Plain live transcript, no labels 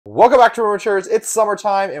Welcome back to Amateurs. It's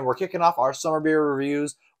summertime and we're kicking off our summer beer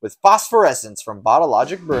reviews with Phosphorescence from Bottle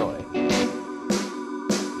Logic Brewing.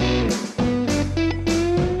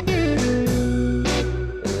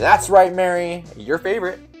 That's right, Mary. Your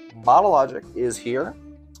favorite, Bottle Logic, is here.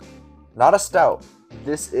 Not a stout.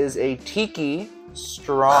 This is a tiki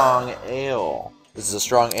strong ale. This is a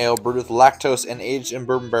strong ale brewed with lactose and aged in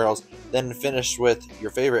bourbon barrels, then finished with your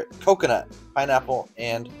favorite coconut, pineapple,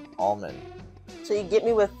 and almond. So you get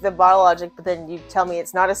me with the Bottle Logic, but then you tell me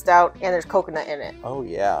it's not a stout and there's coconut in it. Oh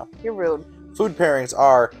yeah. You're rude. Food pairings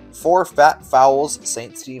are 4 fat fowls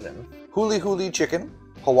St. Stephen, huli huli chicken,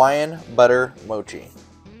 Hawaiian butter mochi.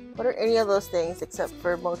 What are any of those things except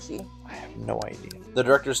for mochi? I have no idea. The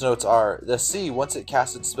director's notes are, the sea, once it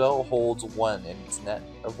casts its spell, holds one in its net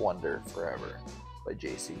of wonder forever. By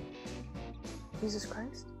JC. Jesus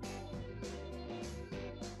Christ?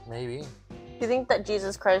 Maybe. Do you think that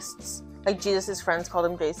Jesus Christ's, like Jesus' friends called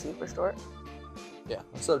him JC for short? Yeah.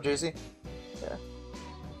 What's up, JC? Yeah.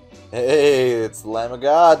 Hey, it's the Lamb of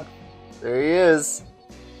God. There he is.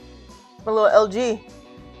 My little LG.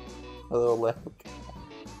 A little Lamb of God.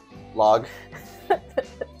 Log.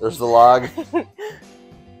 There's the log.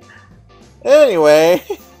 Anyway.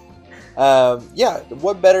 Yeah,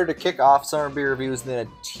 what better to kick off summer beer reviews than a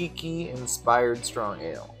tiki-inspired strong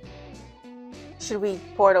ale? Should we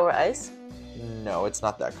pour it over ice? No, it's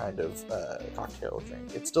not that kind of cocktail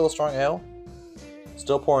drink. It's still a strong ale.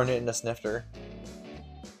 Still pouring it in a snifter.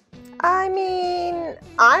 I mean,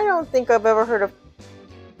 I don't think I've ever heard of...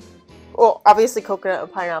 Well, obviously coconut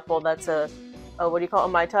and pineapple, that's a what do you call it, a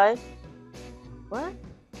Mai Tai? What?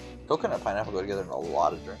 Coconut and pineapple go together in a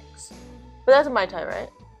lot of drinks. But that's a Mai Tai, right?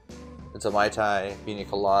 It's a Mai Tai, pina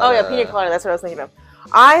colada. Oh yeah, pina colada, that's what I was thinking of.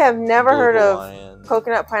 I have never heard Hawaiian. of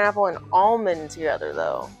coconut, pineapple, and almond together,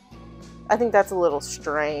 though. I think that's a little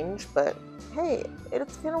strange, but hey,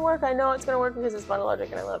 it's gonna work. I know it's gonna work because it's Bottle Logic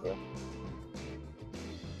and I love you.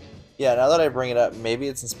 Yeah, now that I bring it up, maybe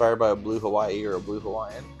it's inspired by a blue Hawaii or a blue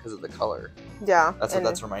Hawaiian because of the color. Yeah. That's what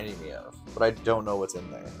that's reminding me of. But I don't know what's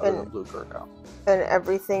in there other than blue curacao. And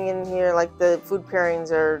everything in here, like the food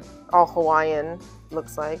pairings are all Hawaiian,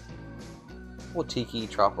 looks like. Well, tiki,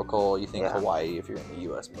 tropical, you think Hawaii if you're in the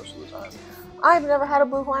U.S. most of the time. I've never had a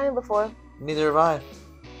blue Hawaiian before. Neither have I.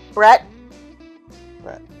 Brett.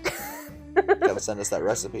 Gotta send us that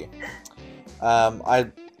recipe. I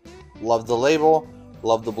love the label,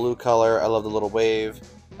 love the blue color, I love the little wave.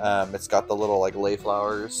 It's got the little like lay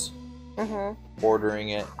flowers bordering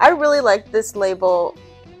it. I really like this label.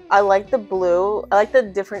 I like the blue. I like the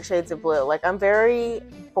different shades of blue. Like, I'm very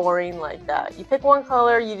boring like that. You pick one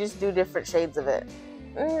color, you just do different shades of it.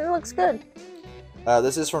 It looks good.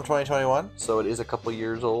 This is from 2021, so it is a couple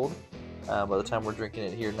years old by the time we're drinking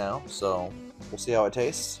it here now. So we'll see how it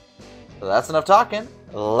tastes. So that's enough talking.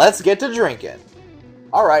 Let's get to drinking.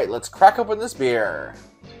 All right, let's crack open this beer.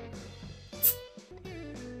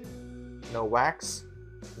 No wax,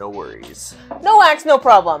 no worries. No wax, no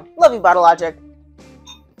problem. Love you, Bottle Logic.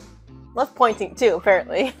 Love pointing too,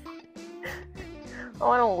 apparently.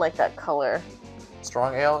 Oh, I don't like that color.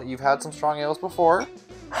 Strong ale. You've had some strong ales before.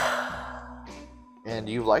 And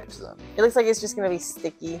you liked them. It looks like it's just going to be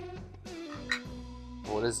sticky.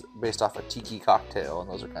 Well, it is based off a tiki cocktail, and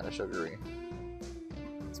those are kind of sugary.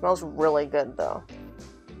 It smells really good, though.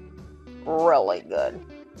 Really good.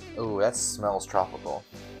 Ooh, that smells tropical.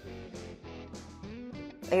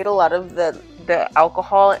 I get a lot of the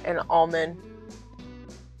alcohol and almond.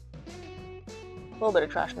 A little bit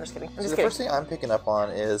of trash. I'm just kidding. I'm just the kidding. first thing I'm picking up on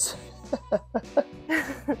is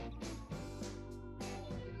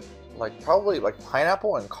probably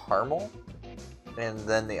pineapple and caramel, and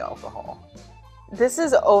then the alcohol. This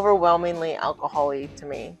is overwhelmingly alcohol-y to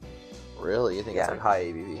me. Really? You think it's like high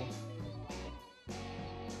ABV?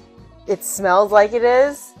 It smells like it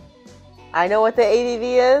is. I know what the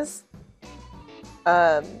ABV is.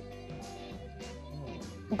 But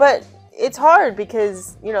it's hard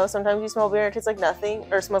because, you know, sometimes you smell beer and it tastes like nothing,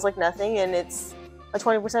 or smells like nothing, and it's a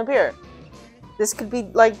 20% beer. This could be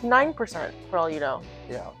like 9% for all you know.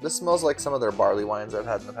 Yeah, this smells like some of their barley wines I've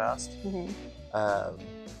had in the past.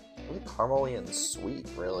 Really caramely and sweet,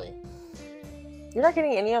 really. You're not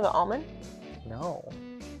getting any of the almond? No.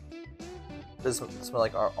 Does it smell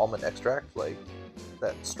like almond extract? Like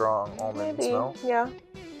that strong almond smell? Yeah.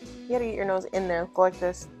 You gotta get your nose in there. Go like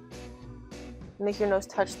this. Make your nose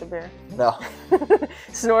touch the beer. No.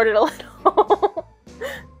 Snort it a little.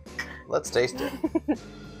 Let's taste it.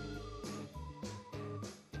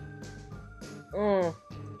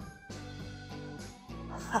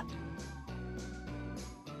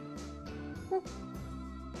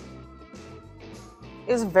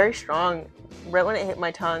 It was very strong. right when it hit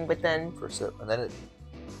my tongue, but then First sip, and then it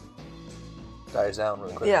dies down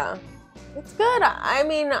really quick. yeah, it's good. I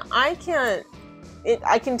mean, I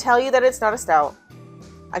can tell you that it's not a stout.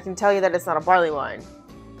 I can tell you that it's not a barley wine.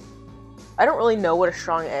 I don't really know what a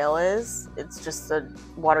strong ale is. It's just a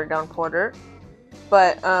watered down porter.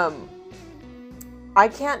 But I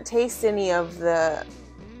can't taste any of the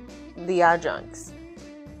adjuncts.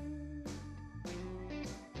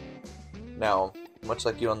 Now, much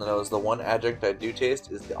like you on the nose, the one adjunct I do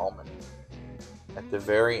taste is the almond. At the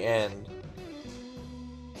very end,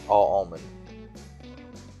 all almond.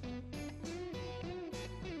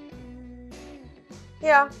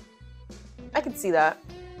 Yeah, I can see that.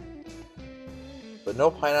 But no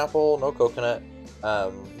pineapple, no coconut.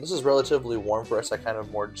 This is relatively warm for us. I kind of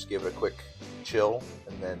more just gave it a quick chill,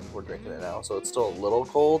 and then we're drinking it now. So it's still a little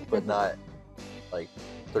cold, but not like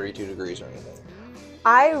 32 degrees or anything.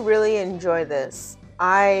 I really enjoy this.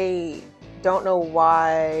 I don't know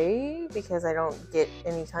why, because I don't get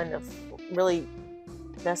any kind of really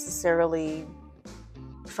necessarily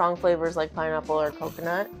strong flavors like pineapple or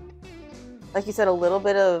coconut. Like you said, a little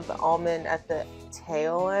bit of almond at the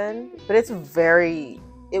tail end, but it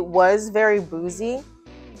was very boozy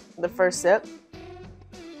the first sip,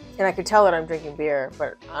 and I could tell that I'm drinking beer,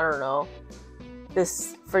 but I don't know.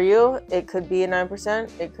 This, for you, it could be a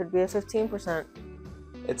 9%, it could be a 15%.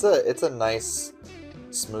 It's a nice,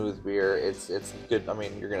 smooth beer. It's good. I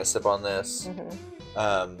mean, you're gonna sip on this.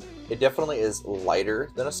 It definitely is lighter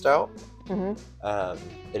than a stout.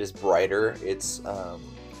 It is brighter. It's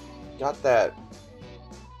got that,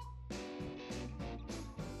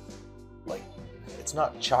 like, it's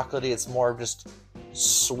not chocolatey. It's more of just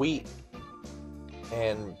sweet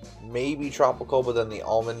and maybe tropical, but then the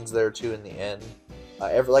almonds there too in the end.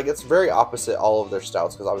 It's very opposite all of their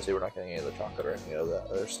stouts, because obviously we're not getting any of the chocolate or any of the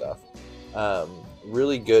other stuff.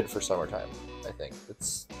 Really good for summertime, I think.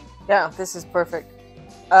 Yeah, this is perfect.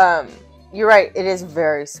 You're right, it is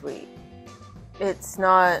very sweet. It's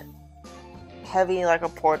not heavy like a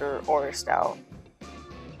porter or a stout,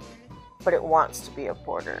 but it wants to be a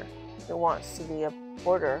porter. It wants to be a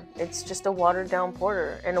porter. It's just a watered down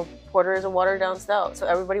porter, and a porter is a watered down stout. So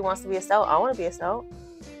everybody wants to be a stout. I want to be a stout.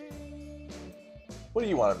 What do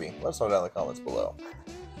you want to be? Let us know down in the comments below.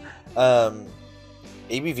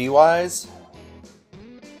 ABV wise,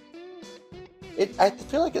 I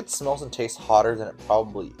feel like it smells and tastes hotter than it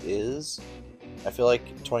probably is. I feel like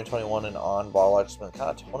 2021 and on, Bottle Logic's been kind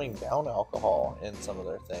of toning down alcohol in some of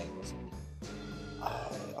their things.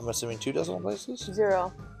 I'm assuming 2 decimal places?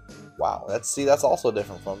 0. Wow, that's also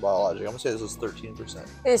different from Bottle Logic. I'm gonna say this is 13%.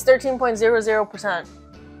 It's 13.00%.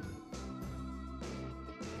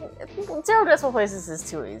 0 decimal places is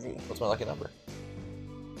too easy. What's my lucky number?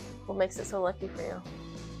 What makes it so lucky for you?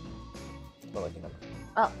 What's my lucky number?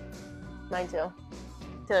 Oh, mine too.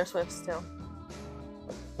 Taylor Swift's too.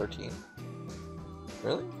 13.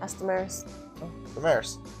 Really? That's Damaris. Oh,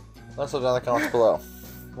 Damaris. Let us know down in the comments below.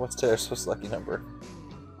 What's Taylor Swift's lucky number?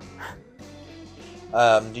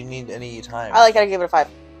 Do you need any time? I gotta give it a 5.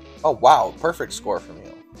 Oh wow, perfect score from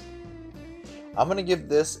you. I'm gonna give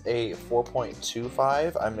this a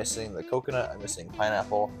 4.25. I'm missing the coconut, I'm missing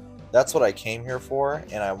pineapple. That's what I came here for,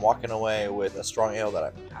 and I'm walking away with a strong ale that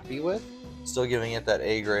I'm happy with. Still giving it that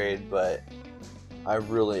A grade, but I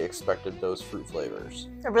really expected those fruit flavors.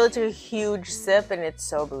 I really took a huge sip, and it's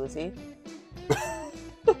so boozy.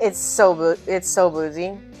 It's so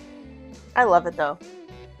boozy. I love it though.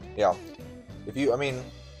 Yeah.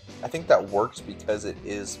 I think that works because it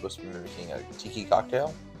is supposed to be making a tiki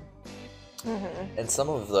cocktail. And some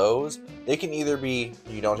of those, they can either be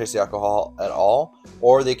you don't taste the alcohol at all,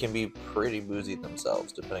 or they can be pretty boozy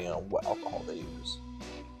themselves, depending on what alcohol they use.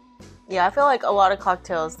 Yeah, I feel like a lot of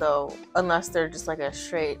cocktails, though, unless they're just like a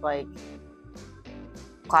straight, like,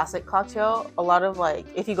 classic cocktail, a lot of, like,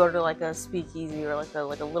 if you go to like a speakeasy or like a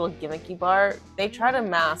little gimmicky bar, they try to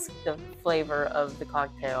mask the flavor of the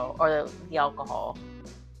cocktail or the alcohol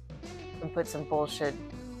and put some bullshit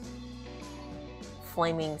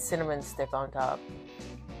flaming cinnamon stick on top.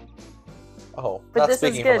 Oh, but not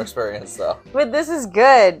speaking from experience, though. But this is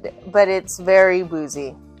good, but it's very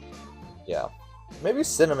boozy. Yeah. Maybe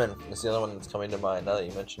cinnamon is the other one that's coming to mind now that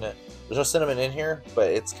you mention it. There's no cinnamon in here,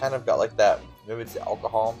 but it's kind of got like that. Maybe it's the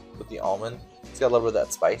alcohol with the almond. It's got a little bit of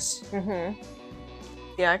that spice.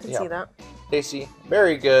 Yeah, I can see that. Tasty.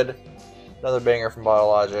 Very good. Another banger from Bottle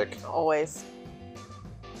Logic. Always.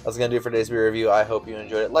 That's going to do it for today's beer review. I hope you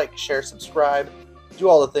enjoyed it. Like, share, subscribe. Do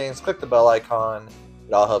all the things. Click the bell icon.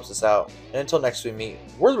 It all helps us out. And until next we meet,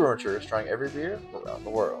 we're the Brewers, trying every beer around the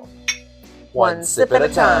world. One sip at a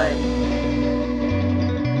time.